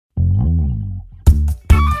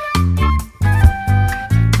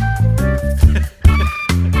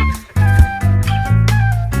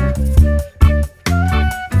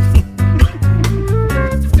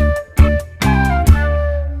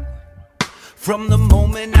From the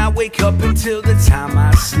moment I wake up until the time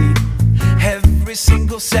I sleep, every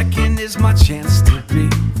single second is my chance to be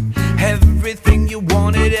everything you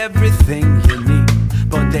wanted, everything you need.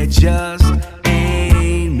 But that just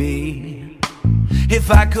ain't me.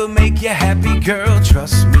 If I could make you happy, girl,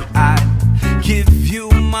 trust me, I'd give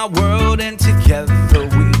you my world, and together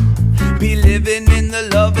we'd be living in the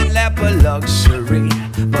love and lap of luxury.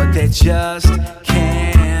 But that just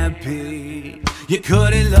can't be. You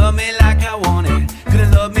couldn't love me like I wanted,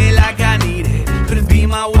 couldn't love me like I needed, couldn't be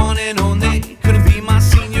my one and only, couldn't be my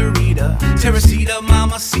senorita, Teresita,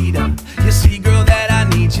 mamacita. You see, girl, that I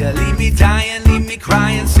need you. Leave me dying, leave me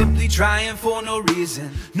crying, simply trying for no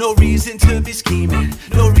reason. No reason to be scheming,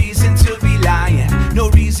 no reason to be lying, no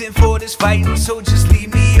reason for this fighting. So just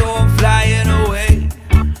leave me or I'm flying away,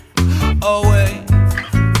 away,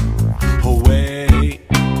 away,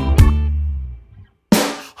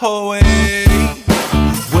 away.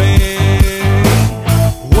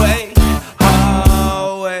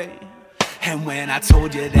 And when I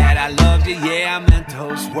told you that I loved you, yeah, I meant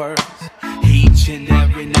those words. Each and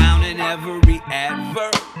every noun and every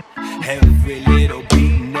adverb, every little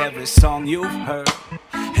beat and every song you've heard,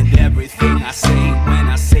 and everything I say when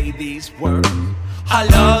I say these words. Our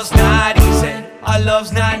love's not easy, our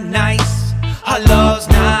love's not nice, our love's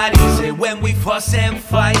not easy when we fuss and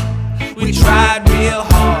fight. We tried real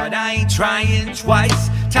hard, I ain't trying twice.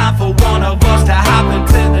 Time for one of us to hop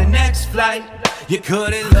into the next flight. You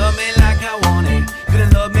couldn't love me like I wanted,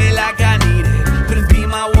 couldn't love me like I needed, couldn't be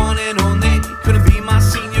my one and only, couldn't be my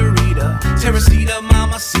senorita, Teresita,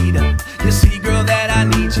 mamacita. You see, girl, that I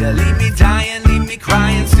need you. Leave me dying, leave me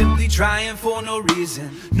crying, simply trying for no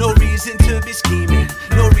reason. No reason to be scheming,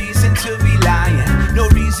 no reason to be lying, no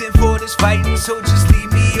reason for this fighting. So just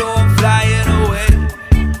leave me or I'm flying away,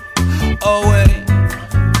 away,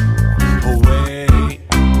 away,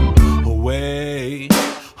 away,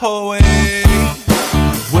 away.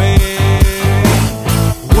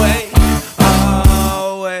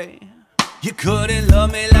 You couldn't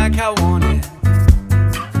love me like I wanted,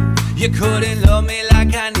 you couldn't love me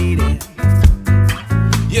like I needed,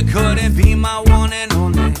 you couldn't be my one and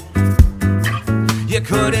only, you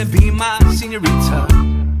couldn't be my senorita.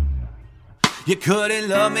 You couldn't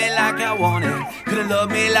love me like I wanted, couldn't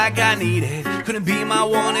love me like I needed, couldn't be my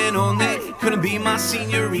one and only, couldn't be my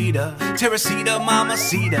senorita, Teresita,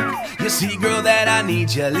 mamacita. You see, girl, that I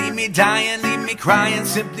need you. Leave me dying, leave me crying,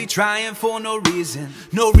 simply trying for no reason.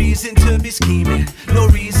 No reason to be scheming, no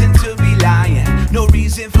reason to be lying, no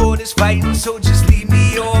reason for this fighting. So just leave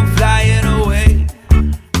me or I'm flying away,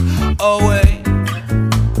 away.